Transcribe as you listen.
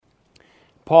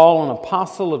Paul, an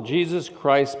apostle of Jesus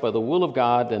Christ by the will of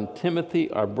God, and Timothy,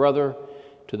 our brother,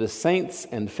 to the saints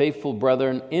and faithful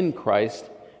brethren in Christ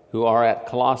who are at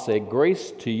Colossae,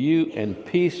 grace to you and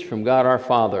peace from God our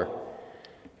Father.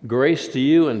 Grace to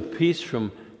you and peace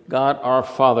from God our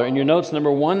Father. In your notes,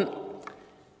 number 1,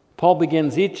 Paul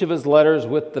begins each of his letters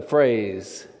with the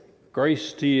phrase,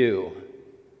 grace to you.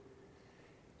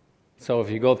 So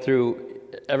if you go through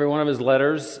every one of his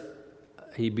letters,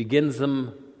 he begins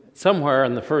them somewhere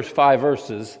in the first 5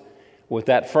 verses with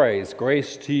that phrase,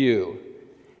 grace to you.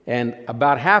 And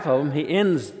about half of them, he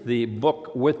ends the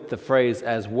book with the phrase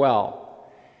as well.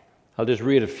 I'll just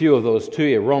read a few of those to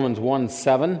you. Romans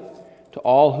 1:7, to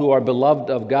all who are beloved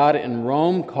of God in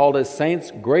Rome, called as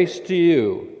saints, grace to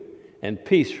you and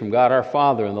peace from God our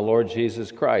Father and the Lord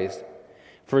Jesus Christ.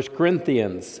 1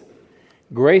 Corinthians,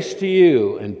 grace to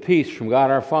you and peace from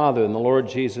God our Father and the Lord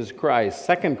Jesus Christ.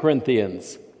 2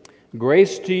 Corinthians,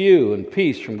 grace to you and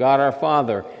peace from God our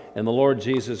Father and the Lord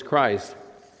Jesus Christ.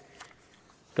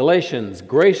 Galatians,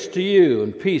 grace to you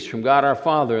and peace from God our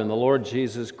Father and the Lord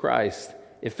Jesus Christ.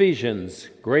 Ephesians,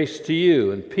 grace to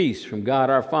you and peace from God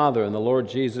our Father and the Lord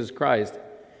Jesus Christ.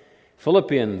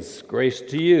 Philippians, grace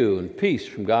to you and peace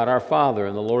from God our Father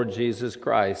and the Lord Jesus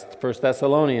Christ. 1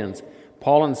 Thessalonians,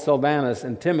 Paul and Silvanus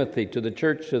and Timothy to the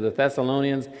church of the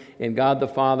Thessalonians in God the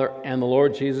Father and the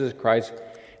Lord Jesus Christ.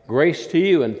 Grace to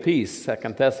you and peace.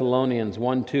 2 Thessalonians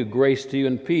 1:2, grace to you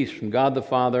and peace from God the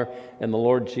Father and the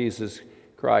Lord Jesus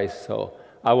Christ. So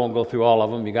I won't go through all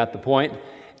of them. You got the point.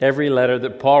 Every letter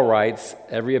that Paul writes,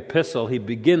 every epistle, he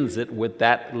begins it with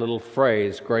that little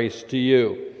phrase, grace to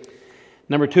you.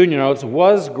 Number 2 in your notes,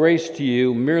 was grace to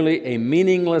you merely a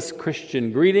meaningless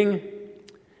Christian greeting?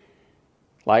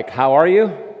 Like, how are you?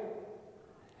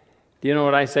 Do you know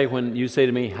what I say when you say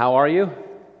to me, how are you?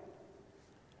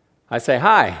 I say,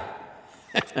 hi.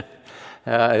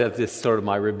 That's just sort of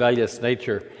my rebellious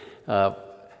nature,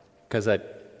 because I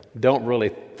don't really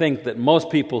think that most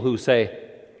people who say,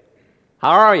 how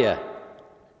are you,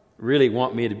 really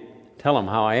want me to tell them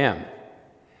how I am.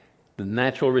 The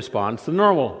natural response, the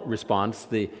normal response,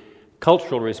 the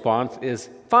cultural response is,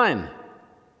 fine.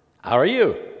 How are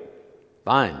you?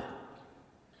 Fine.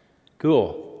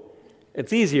 Cool.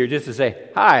 It's easier just to say,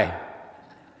 hi.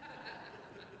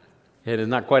 It is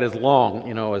not quite as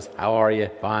long, as how are you?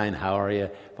 Fine. How are you?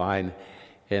 Fine.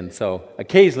 And so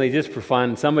occasionally, just for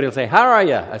fun, somebody will say, how are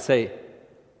you? I say,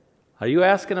 are you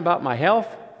asking about my health,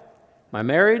 my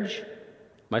marriage,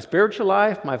 my spiritual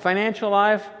life, my financial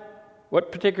life?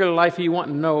 What particular life do you want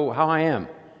to know how I am?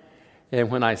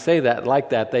 And when I say that like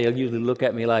that, they'll usually look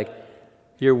at me like,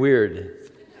 you're weird.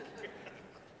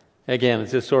 Again,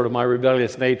 it's just sort of my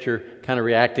rebellious nature kind of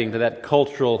reacting to that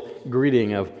cultural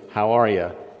greeting of, how are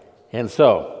you? And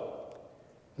so,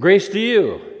 grace to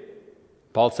you.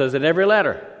 Paul says in every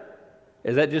letter.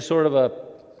 Is that just sort of a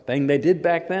thing they did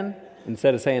back then?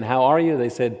 Instead of saying, how are you? They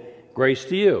said, grace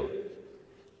to you.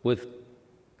 With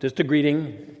just a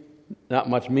greeting, not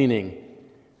much meaning.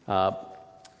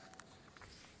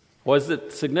 Was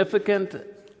it significant?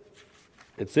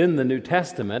 It's in the New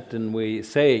Testament, and we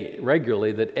say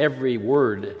regularly that every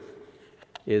word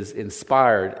is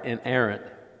inspired, inerrant,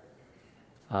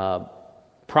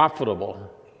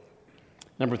 profitable.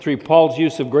 Number 3, Paul's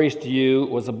use of grace to you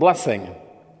was a blessing,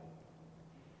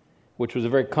 which was a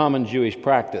very common Jewish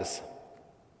practice.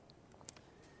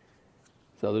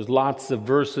 So there's lots of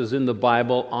verses in the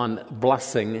Bible on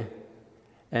blessing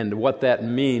and what that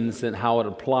means and how it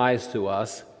applies to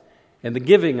us and the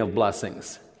giving of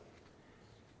blessings.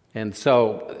 And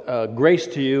so grace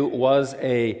to you was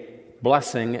a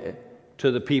blessing to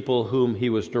the people whom he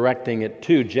was directing it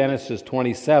to. Genesis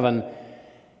 27,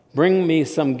 bring me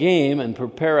some game and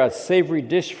prepare a savory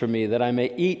dish for me that I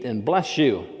may eat and bless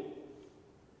you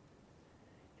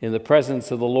in the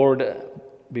presence of the Lord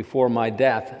before my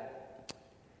death.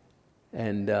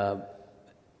 And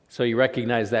so you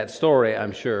recognize that story,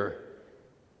 I'm sure.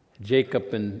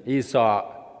 Jacob and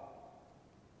Esau,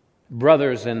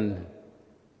 brothers, and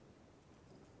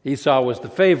Esau was the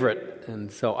favorite.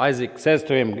 And so Isaac says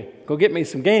to him, go get me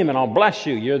some game and I'll bless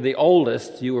you. You're the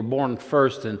oldest. You were born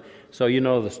first. And so you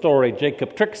know the story.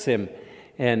 Jacob tricks him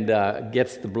and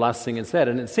gets the blessing instead.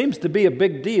 And it seems to be a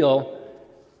big deal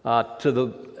to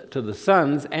the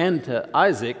sons and to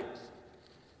Isaac,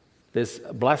 this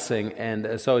blessing.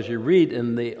 And so as you read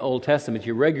in the Old Testament,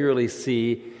 you regularly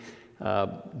see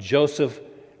Joseph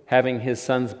having his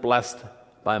sons blessed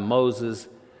by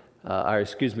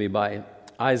by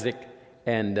Isaac,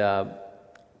 and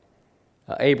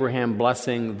Abraham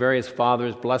blessing, various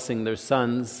fathers blessing their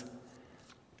sons.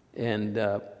 And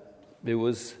it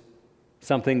was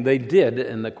something they did,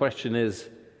 and the question is,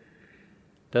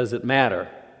 Does it matter?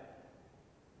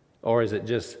 Or is it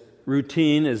just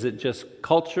routine? Is it just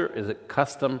culture? Is it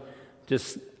custom?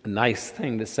 Just a nice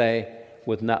thing to say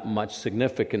with not much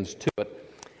significance to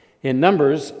it. In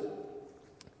Numbers,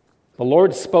 the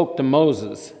Lord spoke to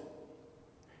Moses.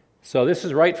 So this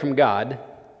is right from God,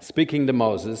 speaking to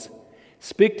Moses.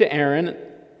 Speak to Aaron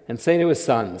and say to his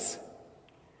sons,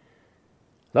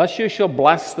 thus you shall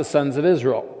bless the sons of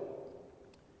Israel.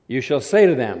 You shall say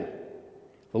to them,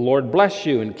 the Lord bless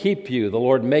you and keep you. The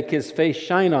Lord make his face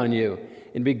shine on you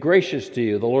and be gracious to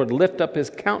you. The Lord lift up his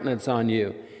countenance on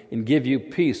you and give you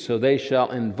peace. So they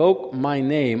shall invoke my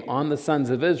name on the sons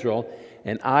of Israel,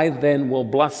 and I then will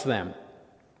bless them.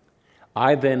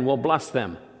 I then will bless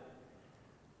them.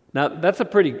 Now, that's a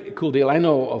pretty cool deal. I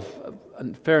know of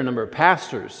a fair number of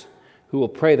pastors who will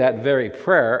pray that very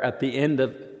prayer at the end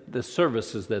of the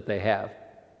services that they have,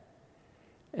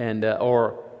 and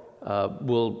or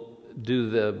will do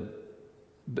the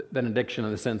benediction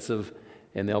in the sense of,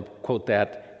 and they'll quote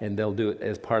that, and they'll do it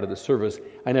as part of the service.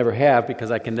 I never have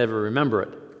because I can never remember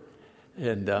it,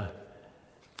 and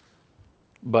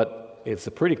but it's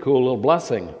a pretty cool little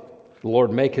blessing. The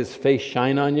Lord make his face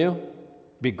shine on you,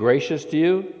 be gracious to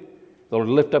you. The Lord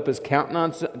lift up his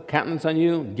countenance on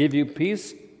you, give you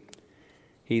peace.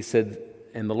 He said,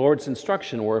 and the Lord's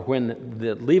instruction were, when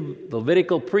the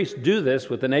Levitical priests do this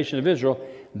with the nation of Israel,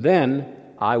 then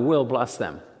I will bless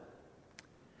them.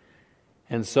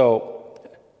 And so,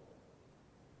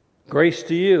 grace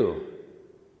to you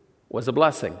was a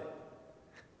blessing.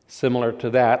 Similar to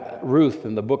that, Ruth,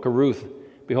 in the book of Ruth,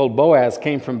 behold, Boaz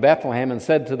came from Bethlehem and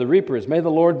said to the reapers, may the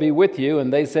Lord be with you.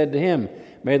 And they said to him,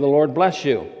 may the Lord bless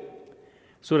you.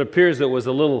 So it appears there was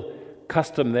a little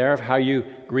custom there of how you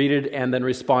greeted and then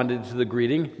responded to the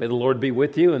greeting. May the Lord be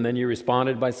with you. And then you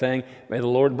responded by saying, may the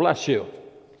Lord bless you.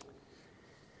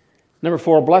 Number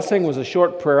 4, blessing was a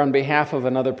short prayer on behalf of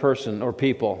another person or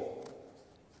people.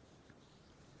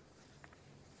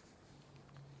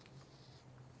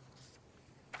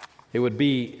 It would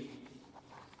be,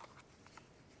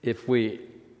 if we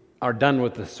are done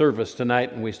with the service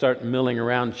tonight and we start milling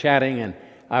around chatting, and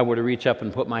I were to reach up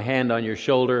and put my hand on your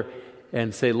shoulder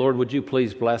and say, Lord, would you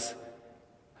please bless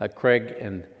Craig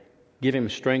and give him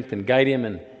strength and guide him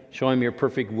and show him your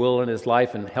perfect will in his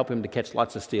life and help him to catch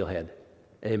lots of steelhead.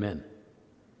 Amen.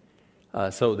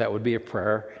 So that would be a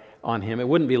prayer on him. It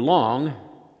wouldn't be long,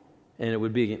 and it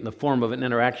would be in the form of an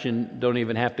interaction. Don't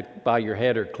even have to bow your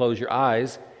head or close your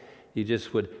eyes. You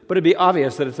just would, but it'd be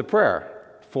obvious that it's a prayer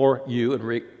for you in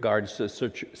regards to a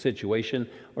situation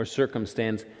or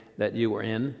circumstance that you were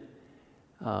in.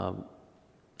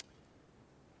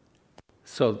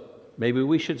 So maybe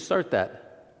we should start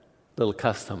that little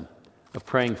custom of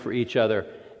praying for each other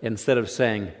instead of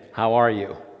saying, how are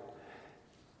you?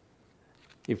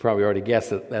 You've probably already guessed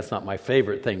that that's not my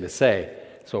favorite thing to say,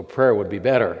 so prayer would be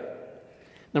better.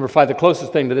 Number 5, the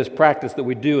closest thing to this practice that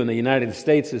we do in the United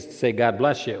States is to say, God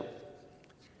bless you.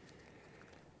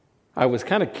 I was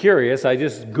kind of curious. I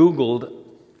just Googled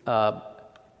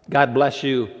God bless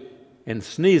you and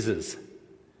sneezes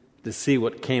to see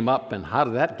what came up and how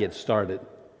did that get started.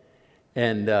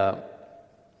 And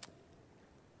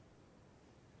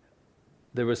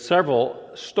there were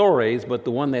several stories, but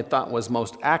the one they thought was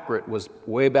most accurate was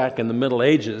way back in the Middle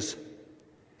Ages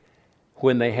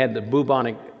when they had the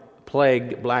bubonic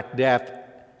plague, Black Death.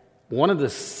 One of the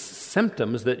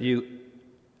symptoms that you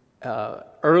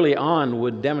early on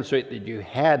would demonstrate that you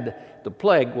had the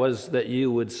plague was that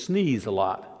you would sneeze a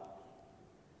lot.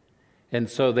 And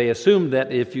so they assumed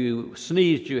that if you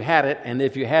sneezed, you had it, and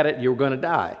if you had it, you were going to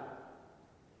die.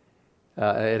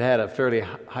 It had a fairly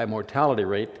high mortality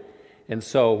rate. And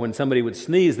so when somebody would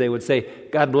sneeze, they would say,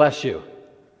 God bless you,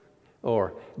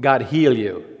 or God heal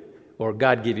you, or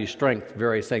God give you strength,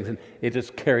 various things. And it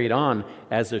just carried on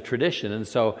as a tradition. And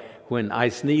so when I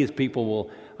sneeze,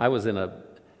 I was in a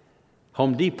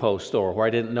Home Depot store where I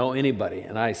didn't know anybody,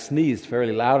 and I sneezed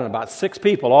fairly loud, and about 6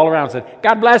 people all around said,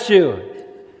 God bless you.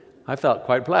 I felt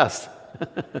quite blessed.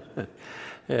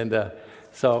 And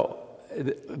so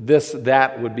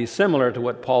that would be similar to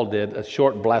what Paul did, a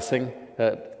short blessing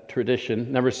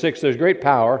tradition. Number 6, there's great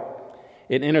power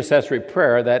in intercessory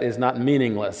prayer that is not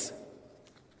meaningless.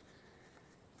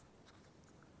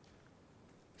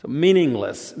 So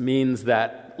meaningless means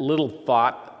that little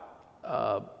thought,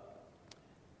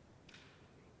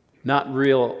 not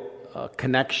real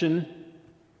connection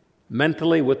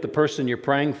mentally with the person you're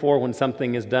praying for when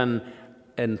something is done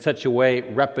in such a way,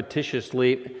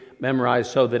 repetitiously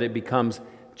memorized so that it becomes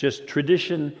just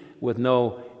tradition with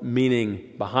no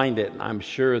meaning behind it. And I'm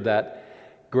sure that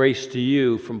grace to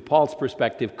you, from Paul's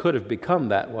perspective, could have become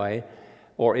that way,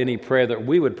 or any prayer that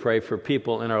we would pray for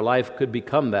people in our life could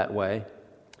become that way.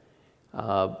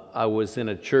 I was in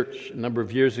a church a number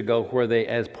of years ago where they,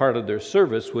 as part of their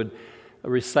service, would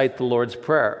recite the Lord's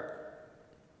Prayer.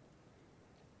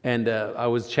 And I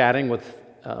was chatting with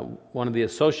one of the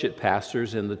associate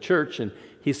pastors in the church, and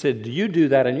he said, "Do you do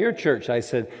that in your church?" I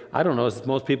said, "I don't know if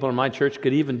most people in my church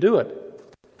could even do it.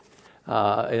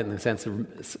 In the sense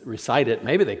of recite it.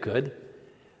 Maybe they could.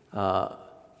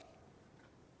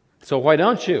 So why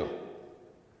don't you?"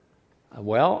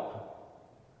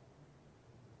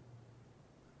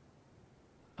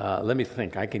 Let me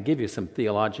think. I can give you some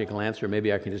theological answer.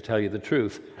 Maybe I can just tell you the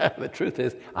truth. The truth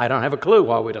is, I don't have a clue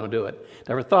why we don't do it.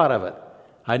 Never thought of it.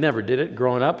 I never did it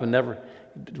growing up and never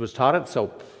was taught it.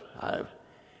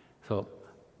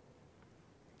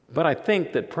 But I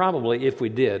think that probably if we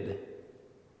did,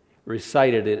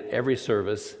 recited it every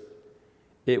service,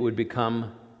 it would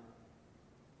become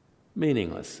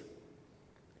meaningless,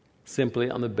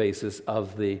 simply on the basis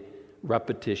of the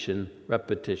repetition.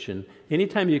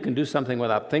 Anytime you can do something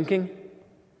without thinking,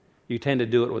 you tend to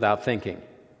do it without thinking.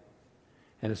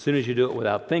 And as soon as you do it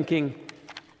without thinking,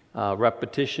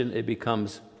 repetition, it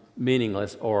becomes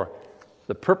meaningless, or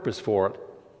the purpose for it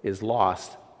is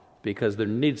lost, because there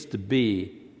needs to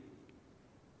be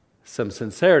some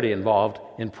sincerity involved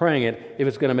in praying it if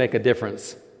it's going to make a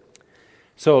difference.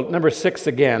 So, number 6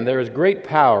 again, there is great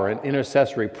power in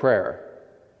intercessory prayer.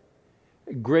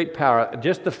 Great power.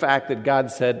 Just the fact that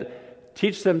God said,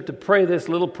 teach them to pray this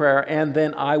little prayer, and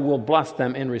then I will bless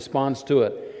them in response to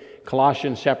it.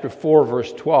 Colossians chapter 4,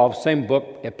 verse 12, same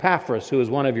book, Epaphras, who is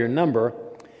one of your number,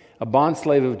 a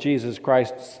bondslave of Jesus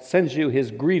Christ, sends you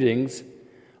his greetings,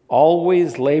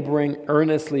 always laboring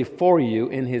earnestly for you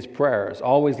in his prayers.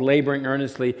 Always laboring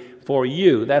earnestly for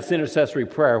you. That's intercessory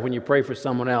prayer when you pray for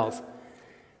someone else.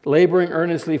 Laboring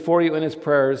earnestly for you in his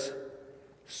prayers,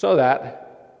 so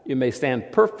that you may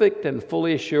stand perfect and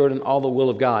fully assured in all the will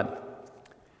of God.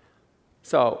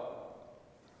 So,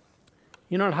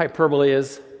 you know what hyperbole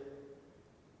is?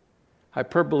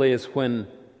 Hyperbole is when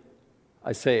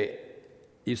you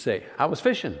say, I was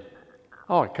fishing.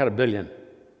 Oh, I caught 1 billion.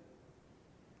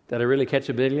 Did I really catch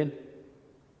 1 billion?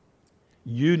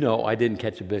 You know I didn't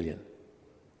catch 1 billion.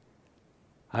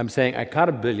 I'm saying I caught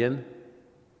 1 billion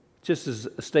just as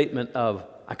a statement of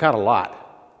I caught a lot.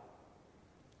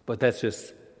 But that's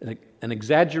just an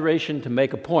exaggeration to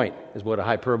make a point is what a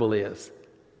hyperbole is.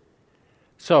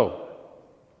 So,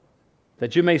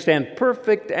 that you may stand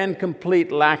perfect and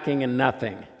complete, lacking in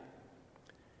nothing.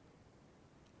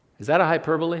 Is that a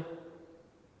hyperbole?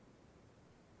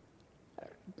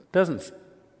 It doesn't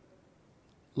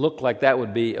look like that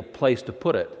would be a place to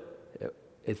put it.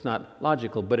 It's not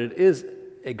logical, but it is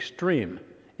extreme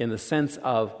in the sense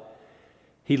of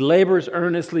he labors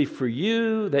earnestly for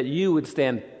you that you would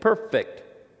stand perfect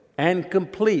and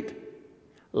complete,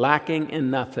 lacking in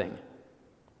nothing.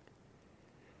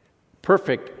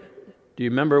 Perfect. Do you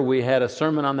remember we had a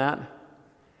sermon on that?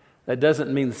 That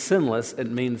doesn't mean sinless, it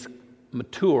means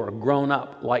mature, grown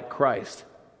up like Christ.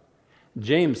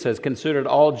 James says, consider it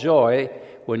all joy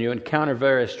when you encounter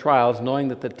various trials, knowing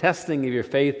that the testing of your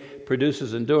faith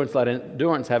produces endurance. Let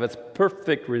endurance have its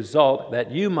perfect result,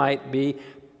 that you might be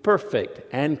perfect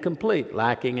and complete,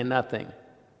 lacking in nothing.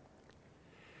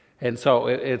 And so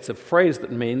it's a phrase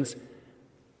that means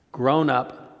grown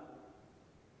up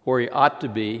where you ought to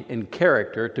be in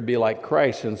character to be like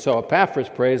Christ. And so Epaphras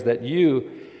prays that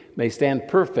you may stand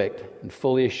perfect and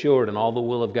fully assured in all the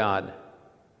will of God.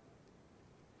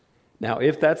 Now,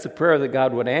 if that's a prayer that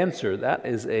God would answer, that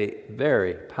is a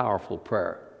very powerful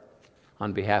prayer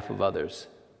on behalf of others.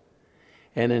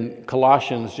 And in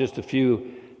Colossians, just a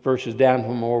few verses down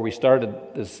from where we started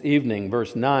this evening,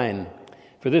 verse 9,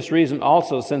 for this reason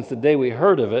also, since the day we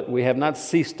heard of it, we have not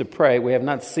ceased to pray. We have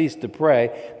not ceased to pray.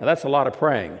 Now, that's a lot of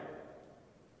praying.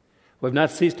 We have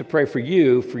not ceased to pray for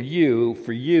you, for you,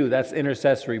 for you. That's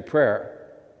intercessory prayer.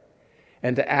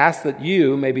 And to ask that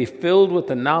you may be filled with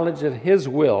the knowledge of His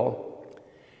will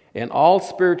and all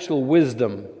spiritual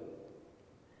wisdom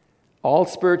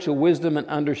and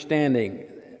understanding.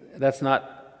 That's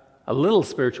not a little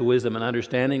spiritual wisdom and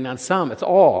understanding, not some, it's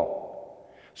all.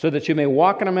 So that you may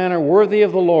walk in a manner worthy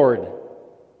of the Lord,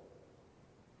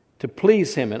 to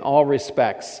please Him in all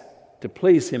respects, to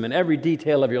please Him in every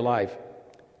detail of your life,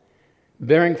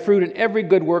 bearing fruit in every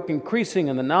good work, increasing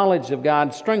in the knowledge of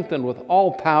God, strengthened with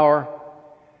all power,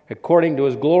 according to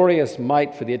His glorious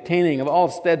might, for the attaining of all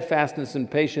steadfastness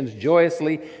and patience,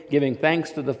 joyously giving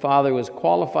thanks to the Father who has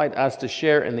qualified us to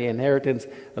share in the inheritance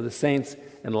of the saints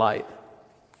in light.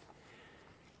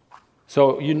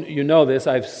 So you know this,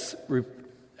 I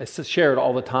share it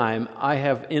all the time. I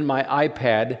have in my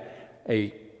iPad a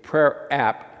prayer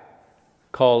app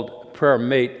called Prayer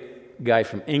Mate. Guy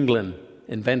from England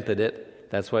invented it.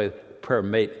 That's why Prayer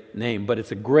Mate name. But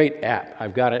it's a great app.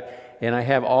 I've got it. And I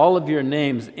have all of your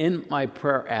names in my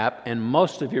prayer app and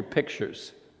most of your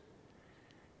pictures.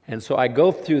 And so I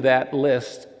go through that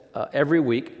list every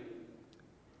week.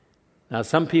 Now,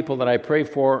 some people that I pray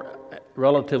for,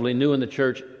 relatively new in the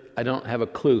church, I don't have a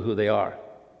clue who they are.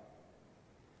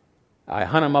 I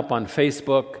hunt them up on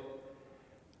Facebook,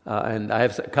 and I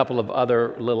have a couple of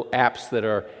other little apps that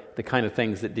are the kind of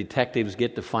things that detectives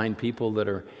get to find people that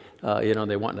are,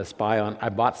 they want to spy on. I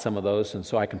bought some of those, and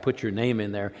so I can put your name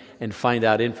in there and find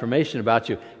out information about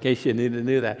you, in case you need to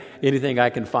know that. Anything I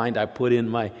can find, I put in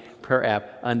my prayer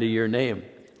app under your name.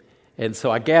 And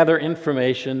so I gather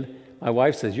information. My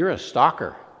wife says, "You're a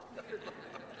stalker."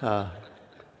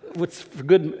 What's for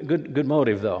good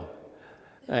motive, though.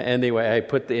 Anyway, I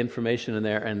put the information in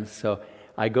there, and so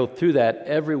I go through that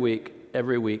every week,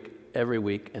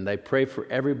 and I pray for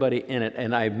everybody in it.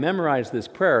 And I memorize this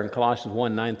prayer in Colossians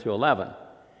 1, 9 through 11,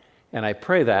 and I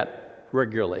pray that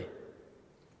regularly.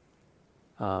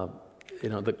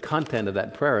 The content of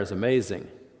that prayer is amazing,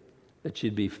 that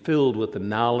you'd be filled with the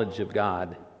knowledge of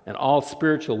God and all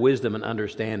spiritual wisdom and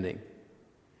understanding,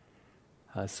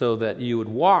 so that you would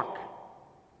walk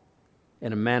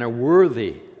in a manner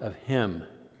worthy of Him,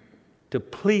 to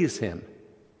please Him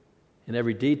in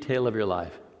every detail of your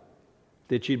life,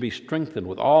 that you'd be strengthened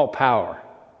with all power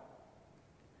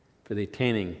for the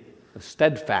attaining of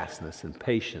steadfastness and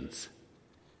patience.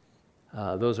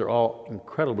 Those are all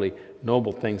incredibly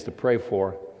noble things to pray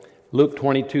for. Luke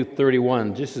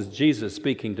 22:31, just as Jesus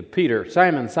speaking to Peter,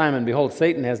 "Simon, Simon, behold,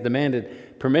 Satan has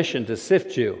demanded permission to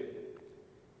sift you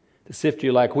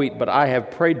like wheat, but I have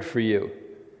prayed for you,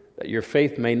 that your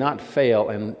faith may not fail,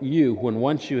 and you, when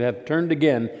once you have turned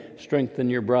again, strengthen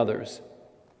your brothers."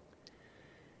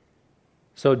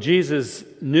 So Jesus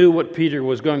knew what Peter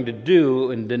was going to do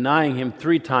in denying him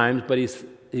 3 times, but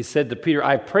he said to Peter,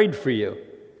 "I prayed for you."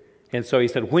 And so he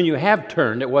said, when you have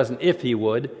turned, it wasn't if he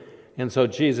would. And so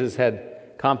Jesus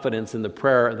had confidence in the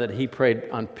prayer that he prayed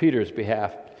on Peter's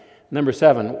behalf. Number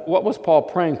 7, what was Paul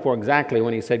praying for exactly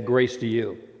when he said, "Grace to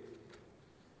you"?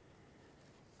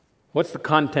 What's the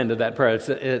content of that prayer?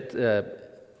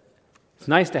 It's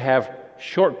nice to have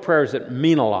short prayers that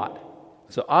mean a lot.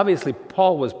 So obviously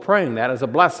Paul was praying that as a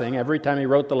blessing every time he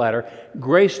wrote the letter.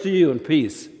 Grace to you and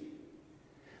peace.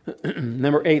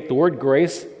 Number 8, the word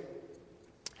grace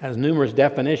has numerous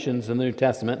definitions in the New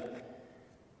Testament.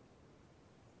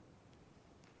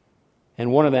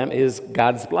 And one of them is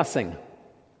God's blessing.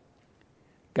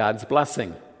 God's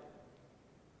blessing.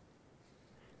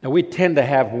 Now, we tend to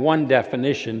have one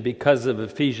definition because of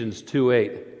Ephesians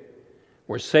 2:8.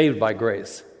 We're saved by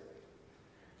grace.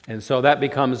 And so that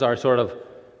becomes our sort of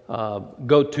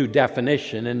go-to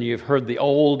definition. And you've heard the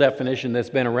old definition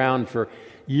that's been around for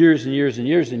years and years and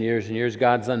years and years and years,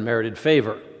 God's unmerited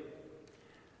favor.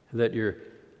 That you're,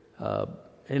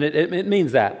 and it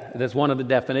means that. That's one of the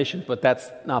definitions, but that's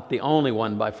not the only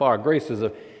one by far. Grace is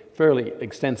a fairly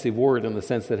extensive word in the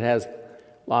sense that it has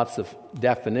lots of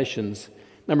definitions.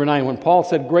 Number 9, when Paul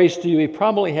said grace to you, he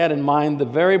probably had in mind the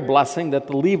very blessing that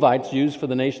the Levites used for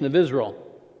the nation of Israel.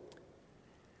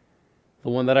 The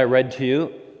one that I read to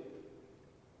you,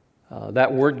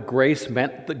 that word grace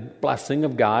meant the blessing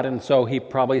of God, and so he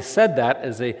probably said that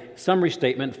as a summary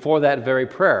statement for that very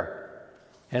prayer.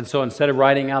 And so instead of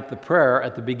writing out the prayer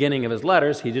at the beginning of his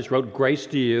letters, he just wrote grace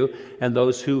to you, and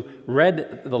those who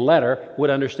read the letter would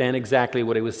understand exactly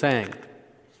what he was saying.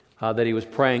 That he was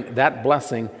praying that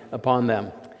blessing upon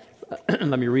them.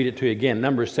 Let me read it to you again.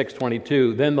 Numbers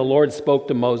 6:22. Then the Lord spoke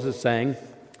to Moses, saying,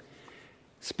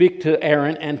 "Speak to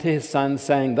Aaron and to his sons,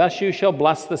 saying, Thus you shall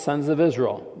bless the sons of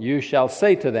Israel. You shall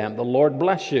say to them, The Lord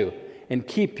bless you and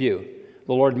keep you.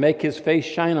 The Lord make his face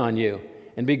shine on you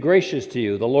and be gracious to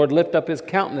you. The Lord lift up his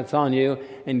countenance on you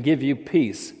and give you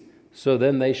peace. So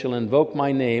then they shall invoke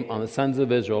my name on the sons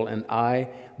of Israel, and I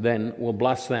then will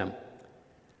bless them."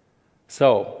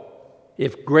 So,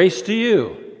 if grace to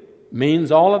you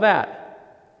means all of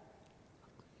that,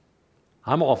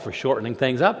 I'm all for shortening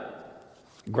things up.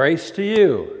 Grace to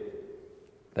you.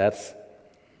 That's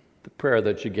the prayer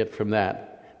that you get from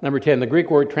that. Number 10, the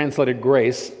Greek word translated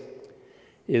grace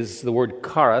is the word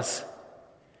charis.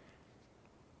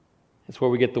 That's where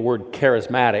we get the word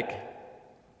charismatic.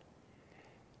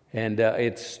 And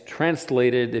it's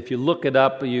translated, if you look it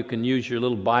up, you can use your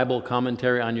little Bible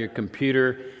commentary on your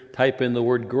computer, type in the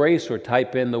word grace or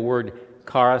type in the word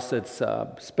charis. It's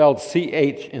spelled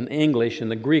C-H in English. In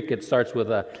the Greek, it starts with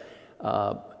a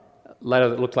letter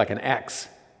that looks like an X.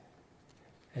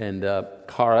 And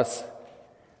charis.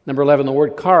 Number 11, the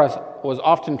word charis was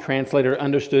often translated or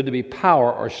understood to be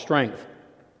power or strength.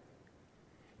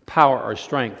 Power or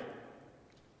strength.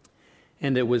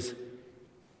 And it was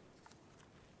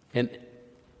an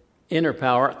inner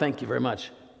power, thank you very much,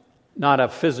 not a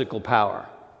physical power.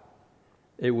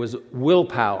 It was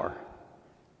willpower,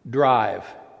 drive.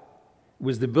 It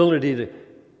was the ability to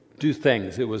do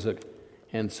things.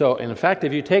 And in fact,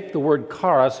 if you take the word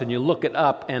charis and you look it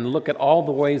up and look at all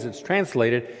the ways it's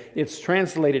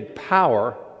translated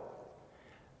power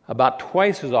about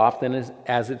twice as often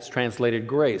as it's translated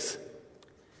grace.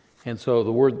 And so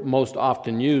the word most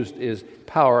often used is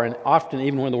power, and often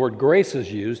even when the word grace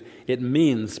is used, it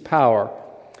means power.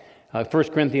 1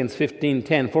 Corinthians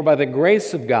 15:10, for by the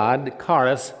grace of God,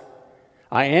 charis,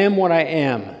 I am what I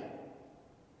am.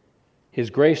 His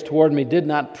grace toward me did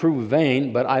not prove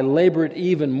vain, but I labored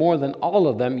even more than all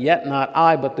of them, yet not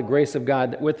I, but the grace of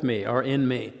God with me or in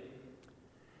me.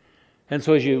 And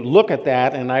so as you look at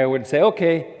that, and I would say,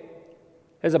 okay,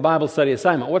 there's a Bible study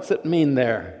assignment. What's it mean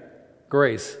there?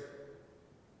 Grace.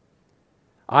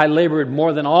 I labored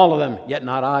more than all of them, yet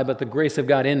not I, but the grace of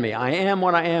God in me. I am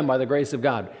what I am by the grace of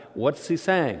God. What's he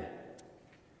saying?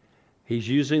 He's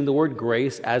using the word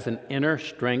grace as an inner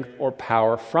strength or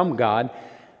power from God,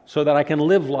 so that I can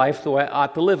live life the way I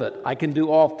ought to live it. I can do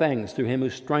all things through him who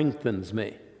strengthens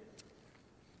me.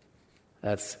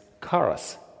 That's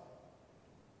charis.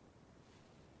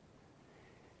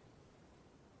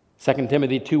 2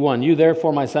 Timothy 2:1, you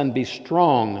therefore, my son, be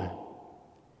strong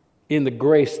in the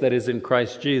grace that is in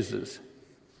Christ Jesus.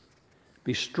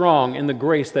 Be strong in the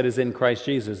grace that is in Christ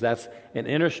Jesus. That's an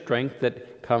inner strength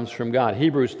that comes from God.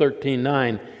 Hebrews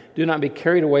 13:9, do not be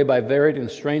carried away by varied and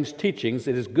strange teachings.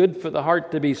 It is good for the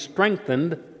heart to be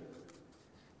strengthened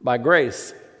by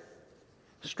grace.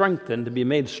 Strengthened, to be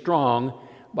made strong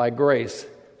by grace,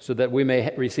 so that we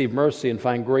may receive mercy and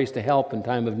find grace to help in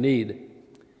time of need.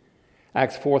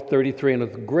 Acts 4:33, and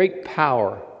with great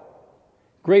power,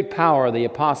 the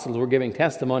apostles were giving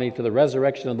testimony to the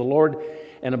resurrection of the Lord,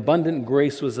 and abundant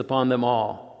grace was upon them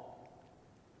all.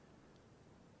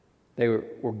 They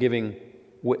were giving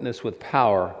witness with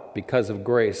power because of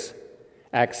grace.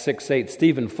 Acts 6:8,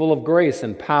 Stephen, full of grace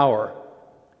and power,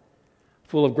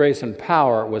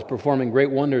 was performing great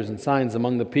wonders and signs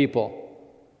among the people.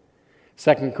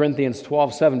 2 Corinthians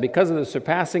 12:7, because of the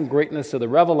surpassing greatness of the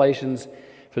revelations,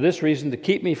 for this reason, to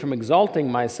keep me from exalting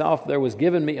myself, there was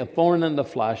given me a thorn in the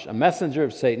flesh, a messenger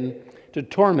of Satan, to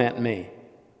torment me,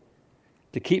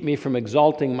 to keep me from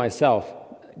exalting myself.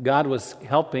 God was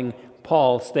helping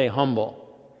Paul stay humble,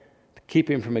 keep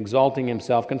him from exalting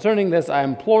himself. Concerning this, I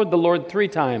implored the Lord 3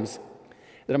 times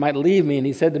that it might leave me, and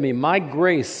he said to me, my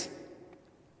grace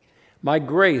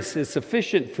is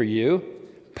sufficient for you.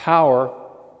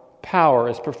 Power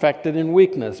is perfected in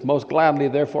weakness. Most gladly,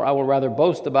 therefore, I will rather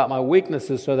boast about my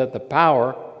weaknesses, so that the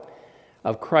power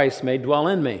of Christ may dwell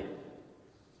in me.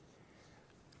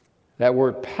 That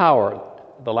word power,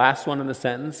 the last one in the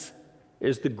sentence,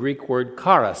 is the Greek word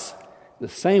charis. The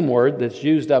same word that's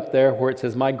used up there where it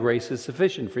says, my grace is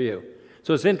sufficient for you.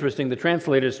 So it's interesting, the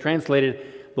translators translated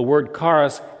the word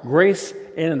charis, grace,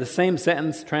 and in the same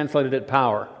sentence translated it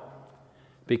power,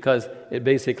 because it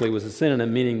basically was a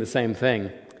synonym meaning the same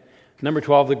thing. Number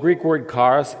 12, the Greek word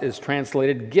charis is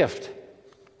translated gift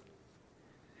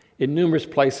in numerous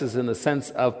places in the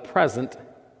sense of present,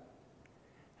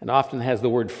 and often has the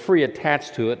word free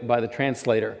attached to it by the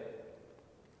translator.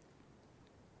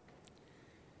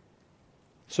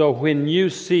 So when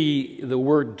you see the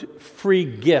word free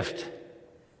gift,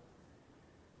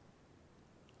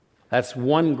 that's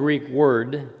one Greek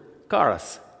word,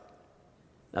 charis.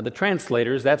 Now the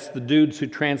translators, that's the dudes who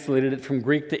translated it from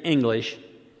Greek to English.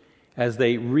 As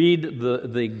they read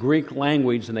the Greek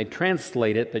language and they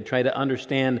translate it, they try to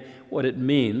understand what it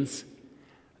means.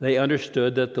 They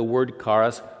understood that the word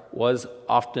charis was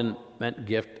often meant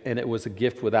gift, and it was a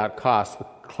gift without cost. The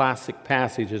classic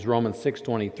passage is Romans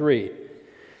 6:23.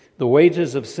 The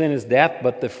wages of sin is death,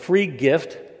 but the free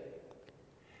gift,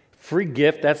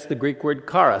 that's the Greek word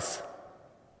charis,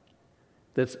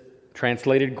 that's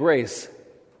translated grace.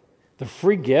 The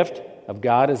free gift of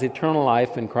God is eternal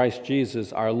life in Christ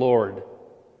Jesus our Lord.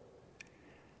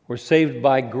 We're saved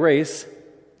by grace.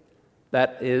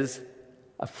 That is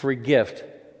a free gift.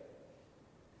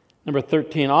 Number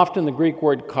 13, often the Greek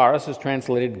word charis is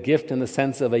translated gift in the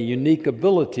sense of a unique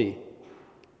ability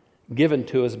given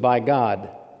to us by God.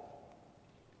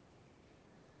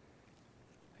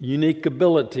 Unique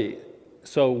ability.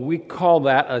 So we call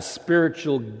that a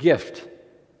spiritual gift.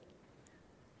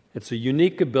 It's a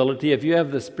unique ability. If you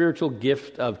have the spiritual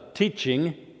gift of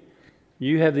teaching,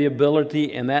 you have the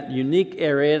ability in that unique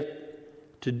area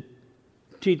to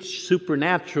teach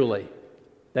supernaturally.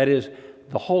 That is,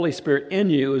 the Holy Spirit in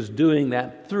you is doing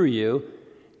that through you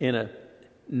in a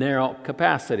narrow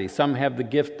capacity. Some have the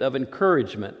gift of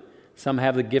encouragement. Some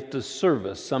have the gift of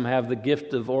service. Some have the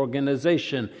gift of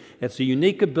organization. It's a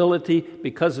unique ability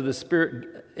because of the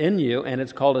Spirit in you, and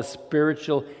it's called a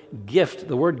spiritual gift.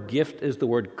 The word gift is the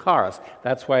word charis.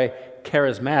 That's why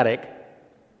charismatic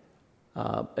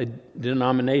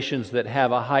denominations that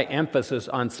have a high emphasis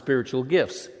on spiritual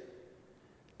gifts,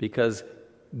 because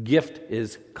gift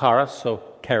is charis, so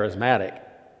charismatic.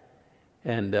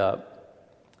 And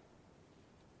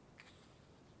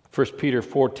 1 Peter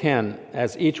 4:10,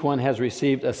 as each one has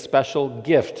received a special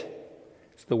gift.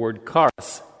 It's the word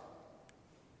charis.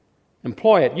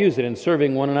 Employ it, use it in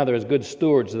serving one another as good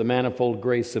stewards of the manifold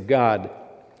grace of God.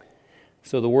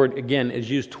 So the word, again, is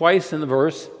used twice in the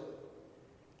verse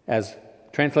as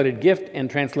translated gift and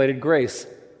translated grace.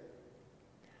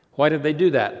 Why did they do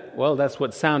that? Well, that's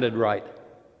what sounded right,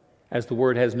 as the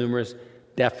word has numerous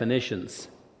definitions.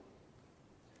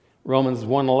 Romans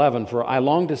 1:11, for I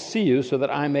long to see you so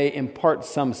that I may impart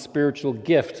some spiritual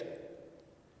gift,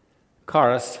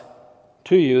 charis,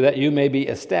 to you, that you may be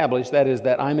established, that is,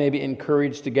 that I may be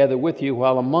encouraged together with you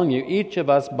while among you, each of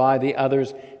us by the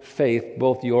other's faith,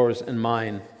 both yours and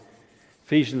mine.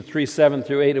 Ephesians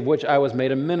 3:7-8, of which I was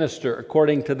made a minister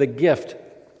according to the gift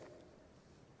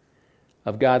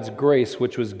of God's grace,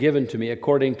 which was given to me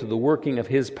according to the working of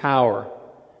His power.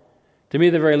 To me,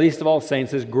 the very least of all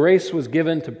saints, His grace was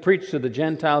given to preach to the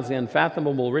Gentiles the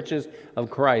unfathomable riches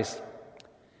of Christ.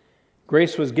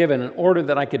 Grace was given in order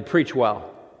that I could preach well.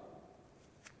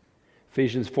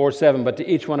 Ephesians 4:7, but to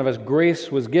each one of us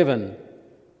grace was given.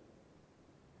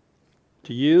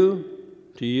 To you,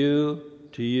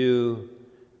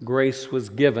 grace was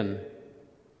given.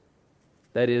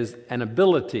 That is, an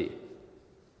ability,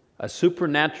 a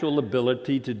supernatural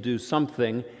ability to do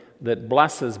something that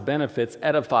blesses, benefits,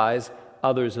 edifies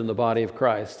others in the body of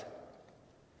Christ.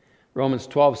 Romans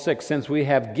 12:6, since we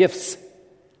have gifts,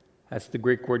 that's the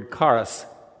Greek word charis,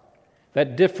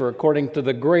 that differ according to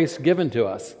the grace given to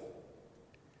us.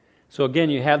 So again,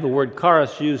 you have the word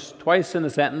charis used twice in the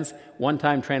sentence, one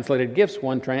time translated gifts,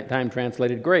 one time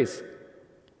translated grace.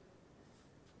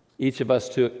 Each of us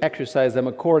to exercise them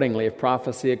accordingly, of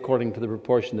prophecy according to the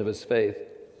proportion of his faith.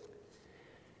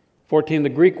 14, the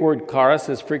Greek word charis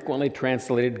is frequently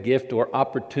translated gift or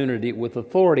opportunity with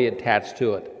authority attached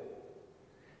to it,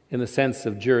 in the sense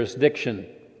of jurisdiction.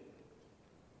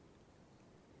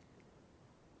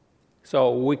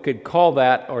 So we could call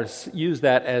that or use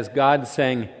that as God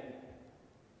saying,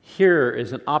 here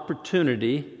is an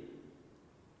opportunity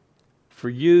for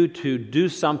you to do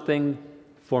something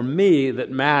for me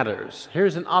that matters.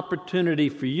 Here's an opportunity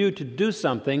for you to do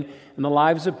something in the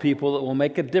lives of people that will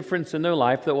make a difference in their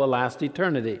life that will last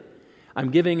eternity.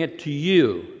 I'm giving it to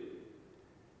you.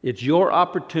 It's your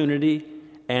opportunity,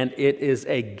 and it is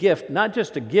a gift, not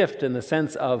just a gift in the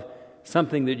sense of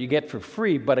something that you get for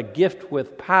free, but a gift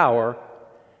with power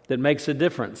that makes a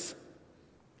difference.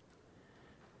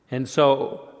 And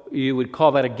so you would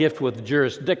call that a gift with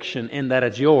jurisdiction in that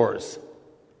it's yours.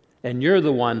 And you're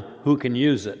the one who can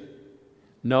use it,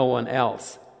 no one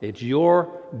else. It's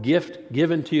your gift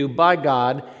given to you by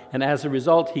God, and as a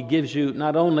result, He gives you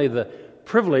not only the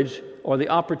privilege or the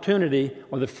opportunity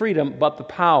or the freedom, but the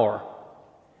power,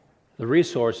 the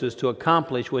resources to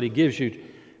accomplish what He gives you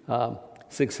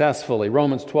successfully.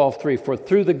 Romans 12:3, for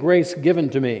through the grace given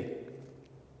to me,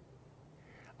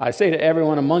 I say to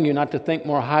everyone among you not to think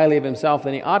more highly of himself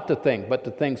than he ought to think, but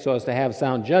to think so as to have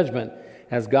sound judgment,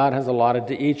 as God has allotted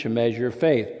to each a measure of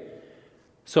faith.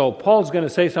 So Paul's going to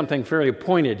say something fairly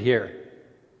pointed here.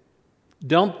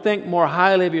 Don't think more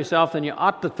highly of yourself than you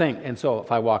ought to think. And so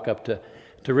if I walk up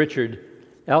to Richard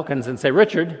Elkins and say,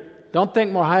 Richard, don't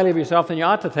think more highly of yourself than you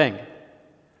ought to think,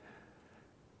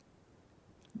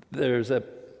 there's a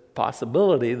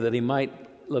possibility that he might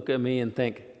look at me and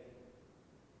think,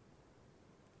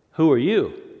 who are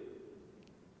you?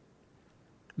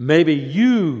 Maybe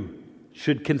you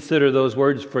should consider those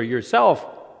words for yourself.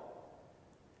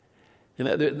 In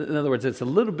other words, it's a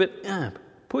little bit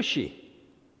pushy.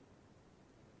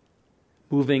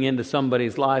 Moving into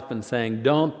somebody's life and saying,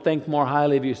 don't think more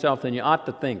highly of yourself than you ought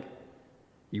to think,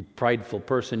 you prideful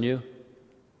person, you.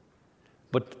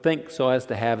 But think so as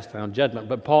to have sound judgment.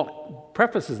 But Paul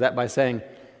prefaces that by saying,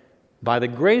 by the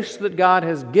grace that God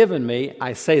has given me,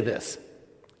 I say this.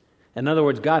 In other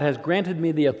words, God has granted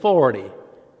me the authority,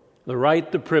 the right,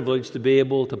 the privilege to be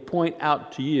able to point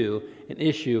out to you an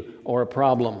issue or a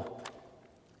problem.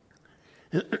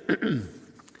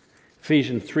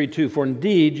 Ephesians 3:2, for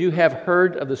indeed you have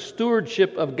heard of the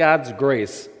stewardship of God's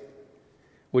grace,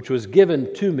 which was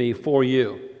given to me for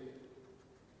you.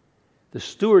 The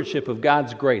stewardship of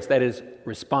God's grace, that is,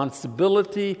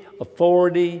 responsibility,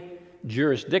 authority,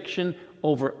 jurisdiction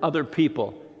over other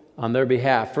people on their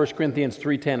behalf. 1 Corinthians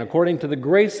 3:10, according to the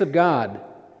grace of God,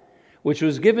 which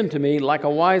was given to me, like a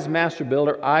wise master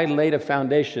builder, I laid a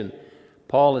foundation.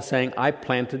 Paul is saying, I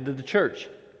planted the church.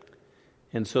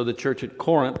 And so the church at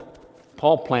Corinth,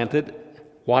 Paul planted.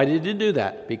 Why did he do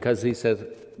that? Because he says,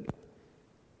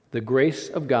 the grace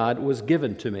of God was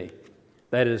given to me.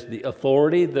 That is, the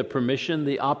authority, the permission,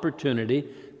 the opportunity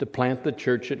to plant the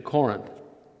church at Corinth.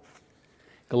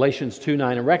 Galatians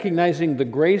 2:9, and recognizing the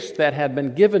grace that had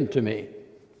been given to me.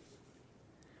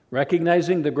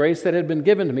 Recognizing the grace that had been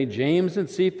given to me, James and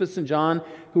Cephas and John,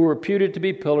 who were reputed to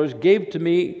be pillars, gave to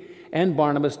me and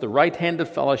Barnabas the right hand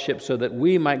of fellowship so that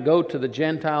we might go to the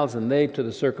Gentiles and they to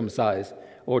the circumcised,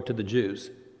 or to the Jews.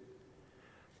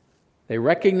 They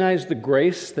recognized the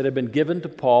grace that had been given to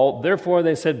Paul. Therefore,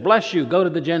 they said, bless you, go to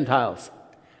the Gentiles.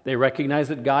 They recognized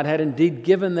that God had indeed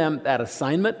given them that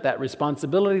assignment, that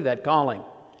responsibility, that calling.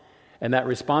 And that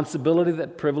responsibility,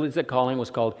 that privilege, that calling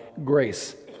was called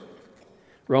grace.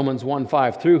 Romans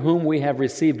 1:5, through whom we have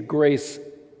received grace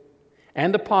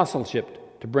and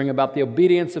apostleship to bring about the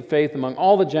obedience of faith among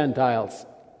all the Gentiles.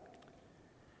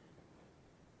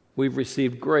 We've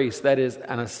received grace, that is,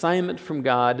 an assignment from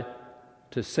God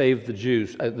to save the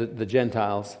Jews, the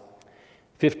Gentiles.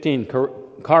 15,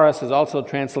 charis is also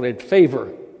translated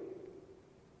favor.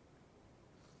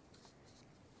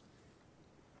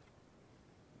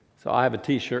 So I have a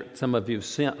t-shirt. Some of you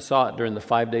saw it during the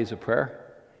 5 days of prayer.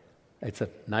 It's a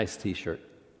nice t-shirt.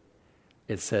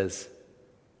 It says,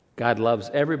 God loves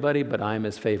everybody, but I'm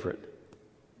his favorite.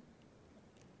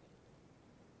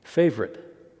 Favorite.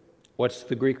 What's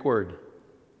the Greek word?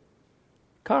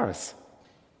 Charis.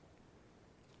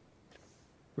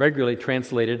 Regularly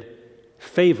translated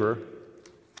favor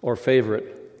or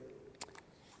favorite.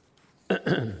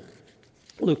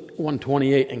 Luke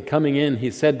 1:28, and coming in,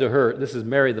 he said to her, this is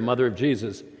Mary, the mother of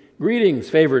Jesus, greetings,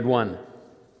 favored one.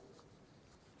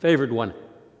 Favored one.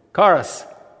 Charis.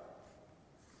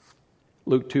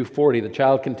 Luke 2:40, the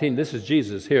child continued, this is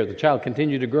Jesus here, the child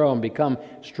continued to grow and become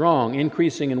strong,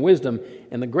 increasing in wisdom,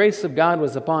 and the grace of God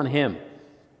was upon him.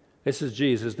 This is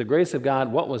Jesus. The grace of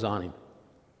God, what was on him?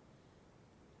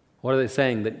 What are they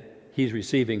saying that he's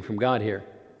receiving from God here?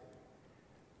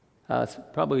 It's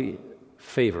probably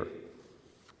favor.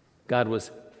 God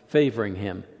was favoring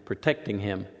him, protecting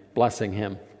him, blessing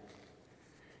him.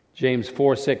 James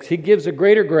 4:6, he gives a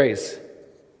greater grace.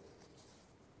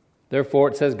 Therefore,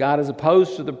 it says, God is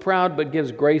opposed to the proud, but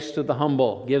gives grace to the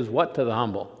humble. Gives what to the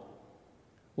humble?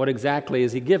 What exactly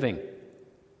is he giving?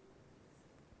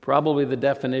 Probably the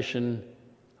definition,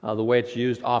 the way it's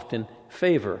used often,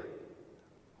 favor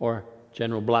or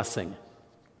general blessing.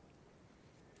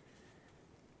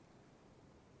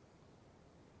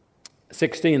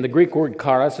 The Greek word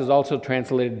charis is also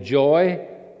translated joy,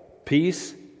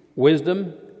 peace,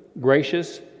 wisdom,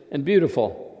 gracious, and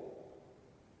beautiful.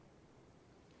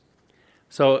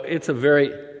 So it's a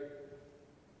very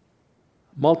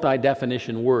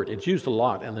multi-definition word. It's used a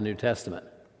lot in the New Testament.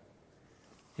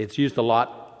 It's used a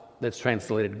lot that's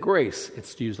translated grace.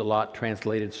 It's used a lot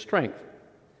translated strength.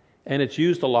 And it's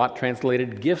used a lot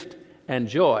translated gift and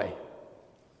joy.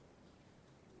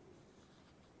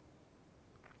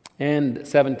 And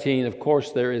 17, of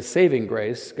course, there is saving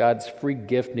grace, God's free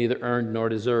gift, neither earned nor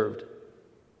deserved,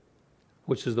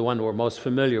 which is the one we're most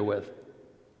familiar with.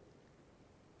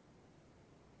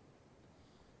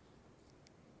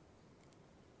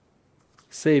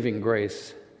 Saving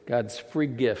grace, God's free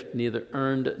gift, neither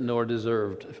earned nor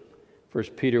deserved.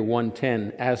 1 Peter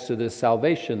 1:10, as to this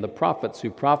salvation, the prophets who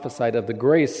prophesied of the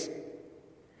grace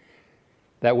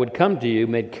that would come to you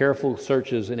made careful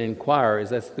searches and inquiries.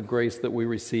 That's the grace that we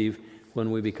receive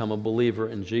when we become a believer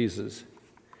in Jesus.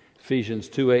 Ephesians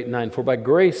 2:8-9, for by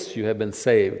grace you have been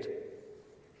saved.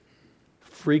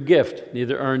 Free gift,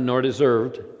 neither earned nor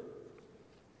deserved.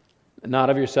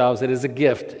 Not of yourselves, it is a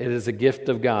gift. It is a gift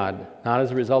of God, not as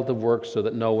a result of works, so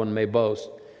that no one may boast.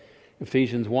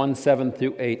 Ephesians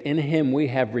 1:7-8, in him we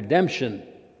have redemption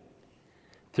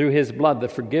through his blood, the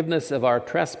forgiveness of our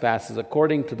trespasses,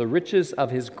 according to the riches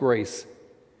of his grace,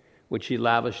 which he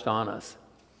lavished on us.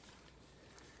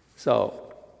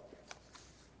 So,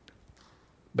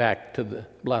 back to the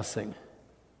blessing.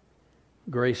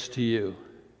 Grace to you.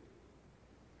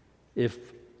 If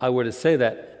I were to say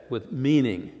that with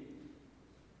meaning,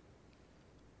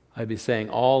 I'd be saying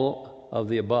all of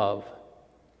the above.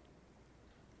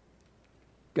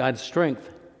 God's strength,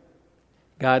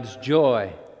 God's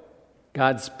joy,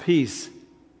 God's peace,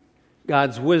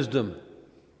 God's wisdom,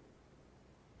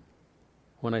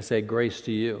 when I say grace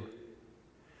to you.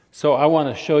 So I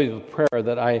want to show you the prayer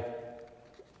that I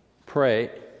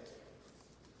pray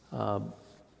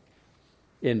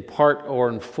in part or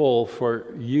in full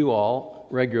for you all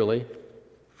regularly.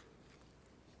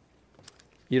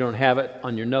 You don't have it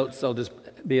on your notes, I'll just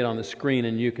be it on the screen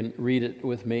and you can read it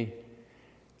with me.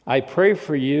 I pray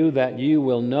for you that you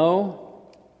will know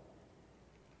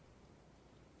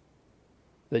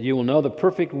the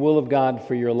perfect will of God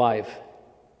for your life,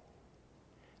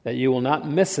 that you will not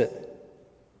miss it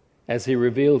as He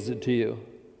reveals it to you,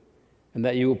 and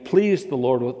that you will please the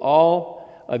Lord with all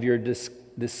of your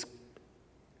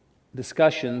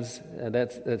discussions.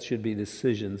 That should be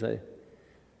decisions.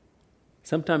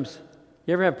 Sometimes,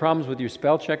 you ever have problems with your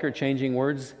spell checker changing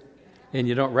words and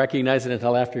you don't recognize it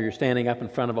until after you're standing up in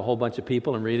front of a whole bunch of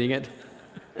people and reading it?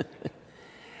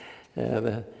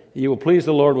 You will please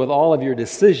the Lord with all of your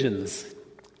decisions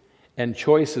and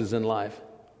choices in life.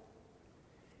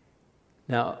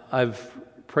 Now, I've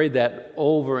prayed that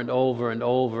over and over and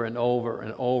over and over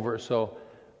and over, so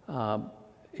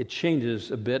it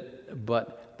changes a bit,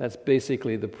 but that's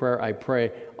basically the prayer I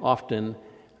pray often,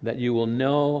 that you will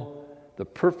know the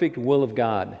perfect will of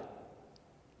God,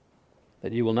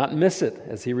 that you will not miss it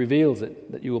as He reveals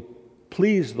it, that you will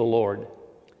please the Lord with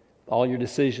all your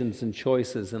decisions and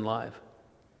choices in life.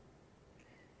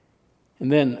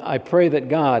 And then I pray that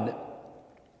God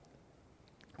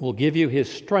will give you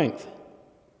His strength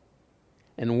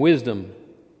and wisdom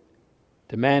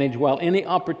to manage well any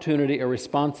opportunity or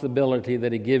responsibility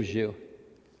that He gives you.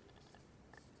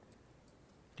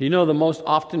 Do you know the most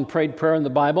often prayed prayer in the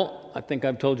Bible? I think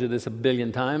I've told you this 1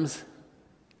 billion times.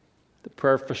 The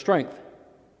prayer for strength.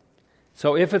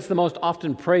 So if it's the most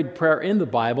often prayed prayer in the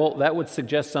Bible, that would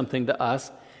suggest something to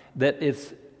us, that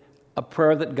it's a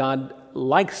prayer that God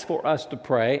likes for us to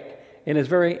pray and is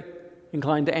very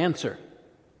inclined to answer.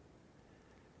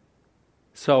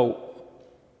 So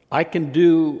I can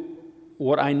do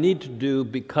what I need to do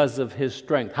because of His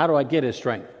strength. How do I get His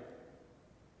strength?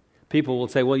 People will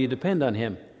say, well, you depend on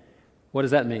Him. What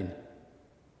does that mean?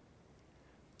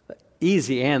 The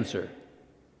easy answer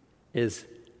is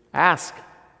ask.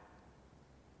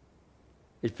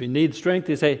 If you need strength,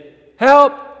 you say,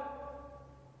 help!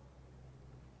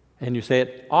 And you say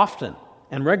it often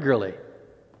and regularly.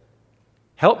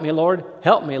 Help me, Lord.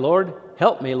 Help me, Lord.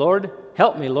 Help me, Lord.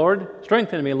 Help me, Lord.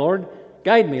 Strengthen me, Lord.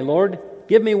 Guide me, Lord.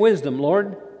 Give me wisdom,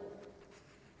 Lord.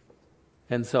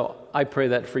 And so I pray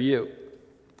that for you.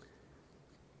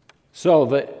 So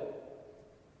the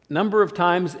number of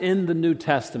times in the New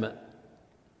Testament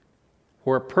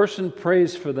where a person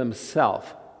prays for themselves,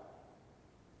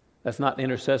 that's not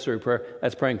intercessory prayer,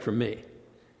 that's praying for me.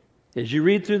 As you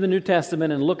read through the New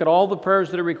Testament and look at all the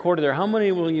prayers that are recorded there, how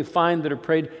many will you find that are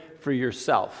prayed for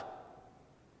yourself?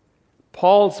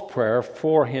 Paul's prayer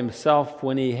for himself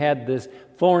when he had this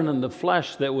thorn in the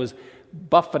flesh that was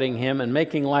buffeting him and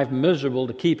making life miserable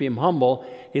to keep him humble,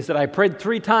 he said, I prayed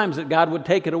 3 times that God would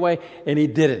take it away, and He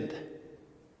didn't.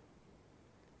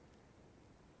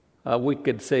 We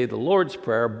could say the Lord's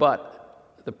Prayer,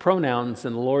 but the pronouns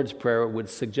in the Lord's Prayer would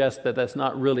suggest that that's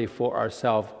not really for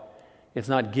ourselves. It's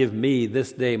not give me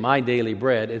this day my daily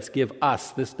bread. It's give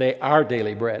us this day our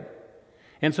daily bread.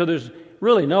 And so there's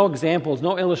really no examples,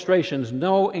 no illustrations,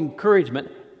 no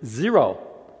encouragement, zero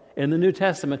in the New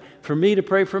Testament for me to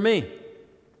pray for me.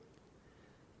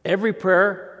 Every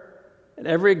prayer and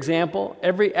every example,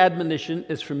 every admonition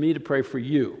is for me to pray for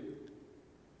you.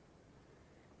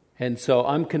 And so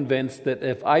I'm convinced that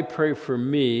if I pray for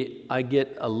me, I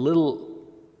get a little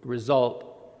result.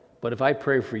 But if I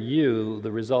pray for you,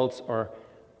 the results are,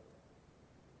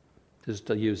 just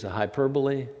to use a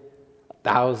hyperbole,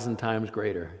 1,000 times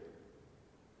greater.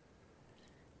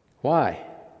 Why?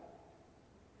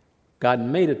 God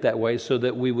made it that way so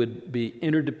that we would be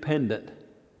interdependent.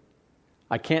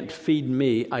 I can't feed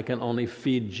me, I can only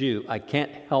feed you. I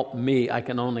can't help me, I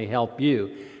can only help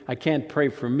you. I can't pray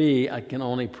for me, I can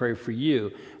only pray for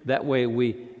you. That way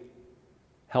we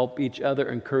help each other,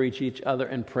 encourage each other,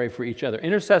 and pray for each other.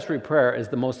 Intercessory prayer is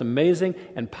the most amazing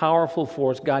and powerful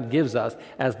force God gives us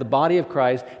as the body of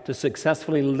Christ to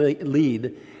successfully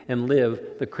lead and live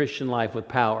the Christian life with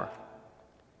power.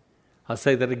 I'll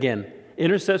say that again.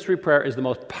 Intercessory prayer is the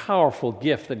most powerful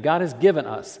gift that God has given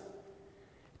us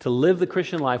to live the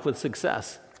Christian life with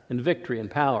success and victory and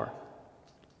power.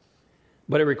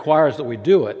 But it requires that we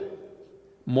do it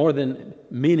more than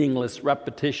meaningless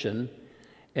repetition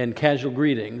and casual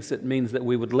greetings. It means that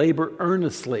we would labor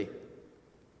earnestly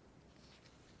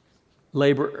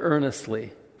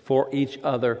for each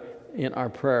other in our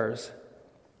prayers.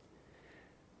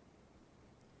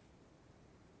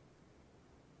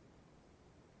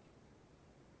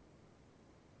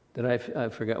 I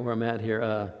forgot where I'm at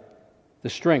here. The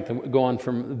strength, and go on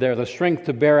from there, the strength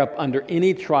to bear up under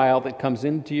any trial that comes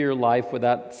into your life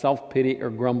without self-pity or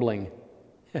grumbling.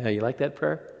 You like that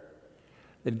prayer?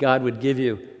 That God would give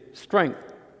you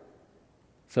strength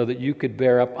so that you could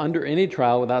bear up under any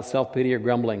trial without self-pity or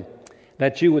grumbling.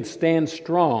 That you would stand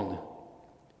strong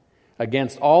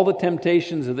against all the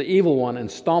temptations of the evil one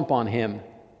and stomp on him.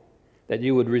 That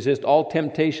you would resist all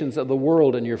temptations of the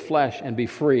world in your flesh and be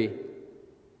free.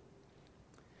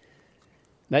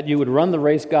 That you would run the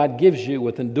race God gives you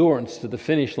with endurance to the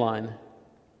finish line.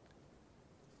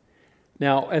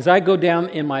 Now, as I go down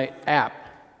in my app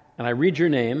and I read your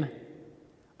name,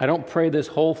 I don't pray this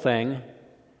whole thing,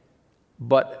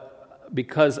 but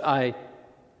because I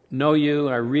know you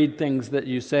and I read things that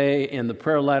you say in the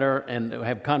prayer letter and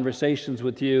have conversations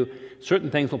with you,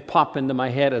 certain things will pop into my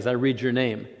head as I read your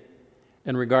name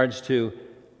in regards to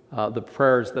the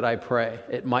prayers that I pray.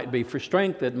 It might be for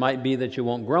strength. It might be that you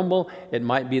won't grumble. It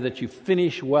might be that you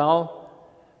finish well.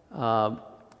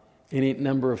 Any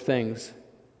number of things.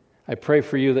 I pray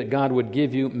for you that God would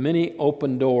give you many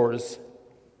open doors,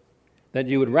 that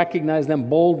you would recognize them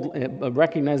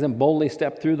boldly,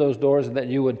 step through those doors, and that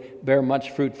you would bear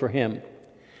much fruit for Him.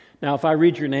 Now, if I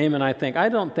read your name and I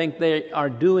don't think they are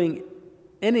doing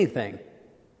anything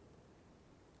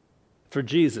for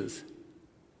Jesus.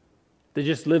 They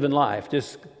just live in life,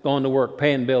 just going to work,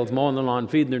 paying bills, mowing the lawn,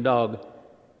 feeding their dog.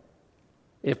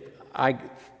 If I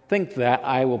think that,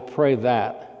 I will pray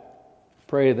that.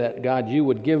 Pray that, God, you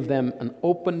would give them an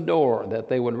open door, that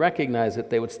they would recognize it,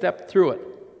 they would step through it,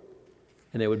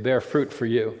 and they would bear fruit for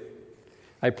you.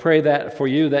 I pray that for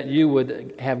you, that you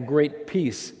would have great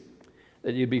peace,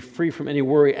 that you'd be free from any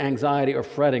worry, anxiety, or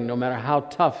fretting, no matter how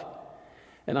tough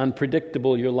and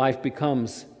unpredictable your life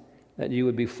becomes, that you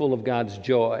would be full of God's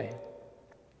joy.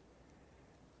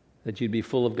 That you'd be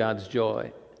full of God's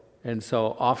joy. And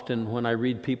so often when I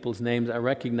read people's names, I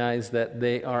recognize that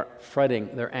they are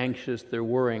fretting, they're anxious, they're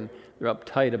worrying, they're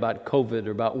uptight about COVID,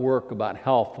 or about work, about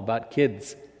health, about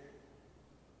kids.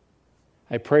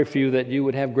 I pray for you that you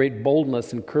would have great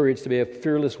boldness and courage to be a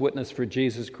fearless witness for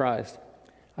Jesus Christ.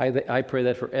 I pray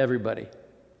that for everybody.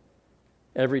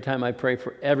 Every time I pray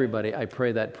for everybody, I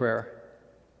pray that prayer.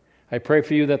 I pray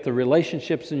for you that the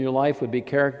relationships in your life would be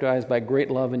characterized by great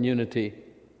love and unity.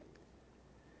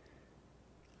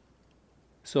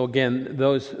 So again,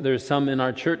 there's some in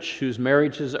our church whose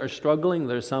marriages are struggling.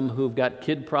 There's some who've got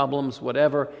kid problems,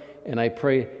 whatever. And I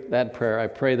pray that prayer. I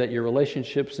pray that your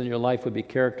relationships in your life would be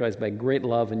characterized by great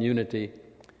love and unity.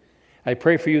 I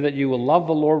pray for you that you will love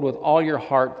the Lord with all your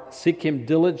heart, seek Him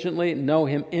diligently, know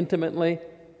Him intimately,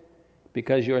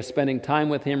 because you are spending time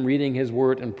with Him, reading His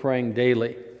Word, and praying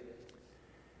daily.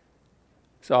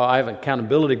 So I have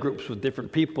accountability groups with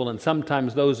different people, and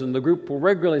sometimes those in the group will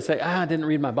regularly say, I didn't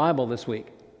read my Bible this week.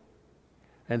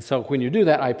 And so when you do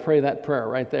that, I pray that prayer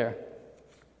right there.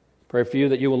 Pray for you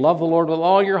that you will love the Lord with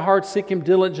all your heart, seek Him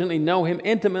diligently, know Him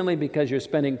intimately, because you're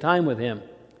spending time with Him,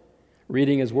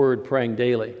 reading His Word, praying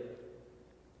daily.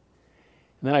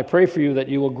 And then I pray for you that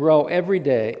you will grow every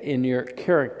day in your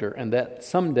character, and that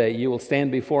someday you will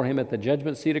stand before Him at the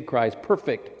judgment seat of Christ,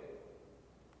 perfect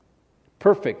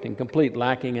and complete,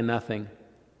 lacking in nothing.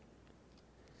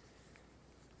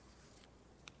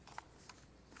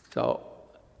 So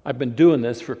I've been doing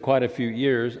this for quite a few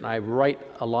years, and I write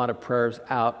a lot of prayers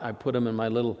out. I put them in my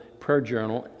little prayer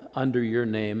journal under your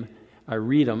name. I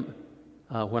read them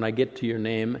when I get to your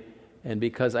name, and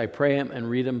because I pray them and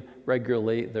read them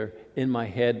regularly, they're in my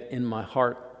head, in my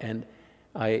heart, and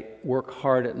I work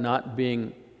hard at not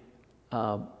being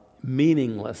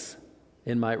meaningless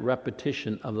in my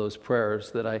repetition of those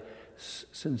prayers, that I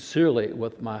sincerely,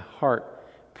 with my heart,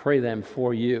 pray them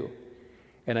for you.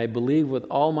 And I believe with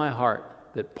all my heart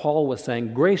that Paul was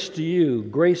saying, grace to you,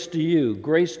 grace to you,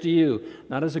 grace to you,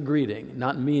 not as a greeting,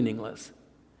 not meaningless.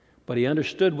 But he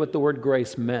understood what the word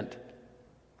grace meant,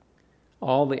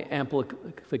 all the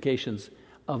amplifications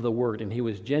of the word, and he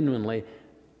was genuinely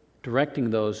directing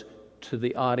those to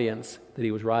the audience that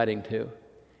he was writing to.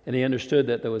 And he understood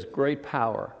that there was great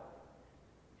power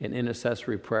in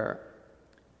intercessory prayer.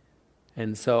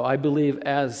 And so I believe,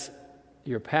 as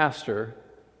your pastor,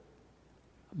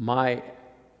 my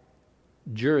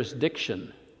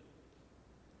jurisdiction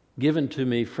given to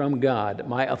me from God,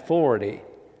 my authority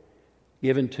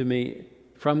given to me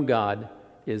from God,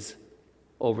 is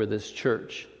over this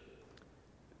church.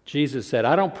 Jesus said,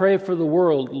 I don't pray for the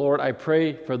world, Lord, I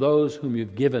pray for those whom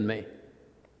you've given me.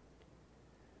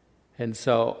 And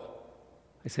so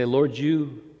I say, Lord,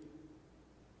 you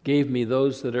gave me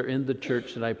those that are in the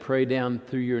church, and I pray down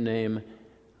through your name,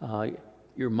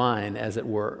 you're mine, as it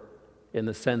were, in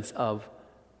the sense of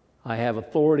I have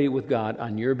authority with God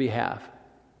on your behalf.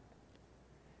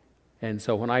 And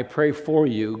so when I pray for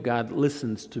you, God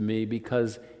listens to me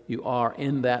because you are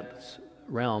in that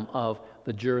realm of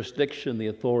the jurisdiction, the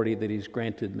authority that He's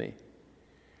granted me.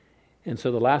 And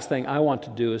so the last thing I want to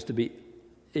do is to be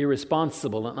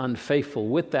irresponsible and unfaithful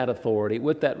with that authority,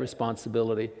 with that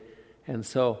responsibility. And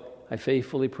so I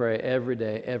faithfully pray every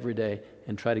day,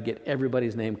 and try to get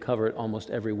everybody's name covered almost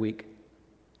every week.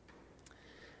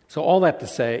 So all that to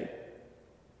say,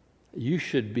 you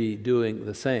should be doing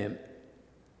the same.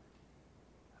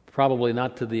 Probably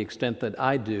not to the extent that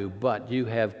I do, but you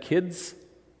have kids,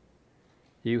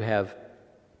 you have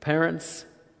parents,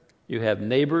 you have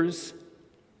neighbors,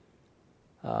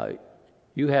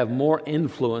 you have more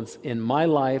influence in my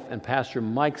life and Pastor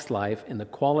Mike's life in the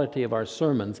quality of our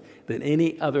sermons than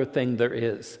any other thing there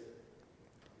is.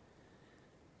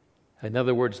 In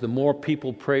other words, the more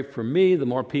people pray for me, the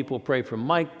more people pray for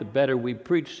Mike, the better we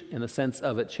preach, in the sense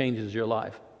of it changes your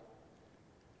life.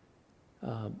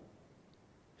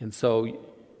 And so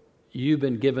you've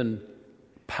been given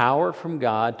power from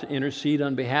God to intercede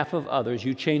on behalf of others.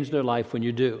 You change their life when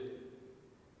you do,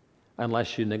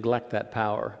 unless you neglect that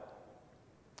power.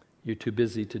 You're too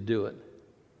busy to do it.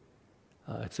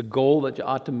 It's a goal that you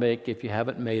ought to make if you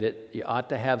haven't made it. You ought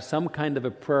to have some kind of a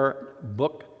prayer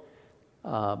book,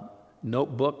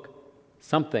 notebook,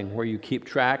 something where you keep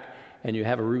track and you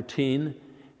have a routine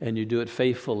and you do it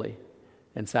faithfully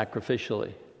and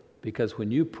sacrificially. Because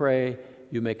when you pray,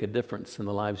 you make a difference in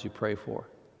the lives you pray for.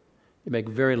 You make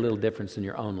very little difference in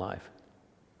your own life.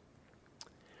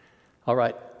 All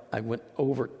right, I went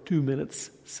over 2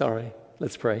 minutes. Sorry.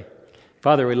 Let's pray.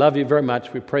 Father, we love you very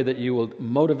much. We pray that you will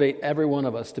motivate every one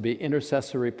of us to be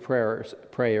intercessory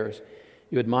prayers.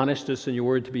 You admonished us in your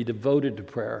word to be devoted to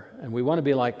prayer. And we want to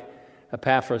be like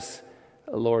Epaphras,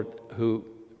 Lord, who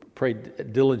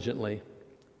prayed diligently.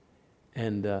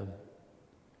 And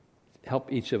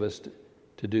help each of us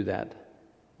to do that.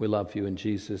 We love you. In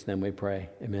Jesus' name we pray.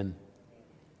 Amen.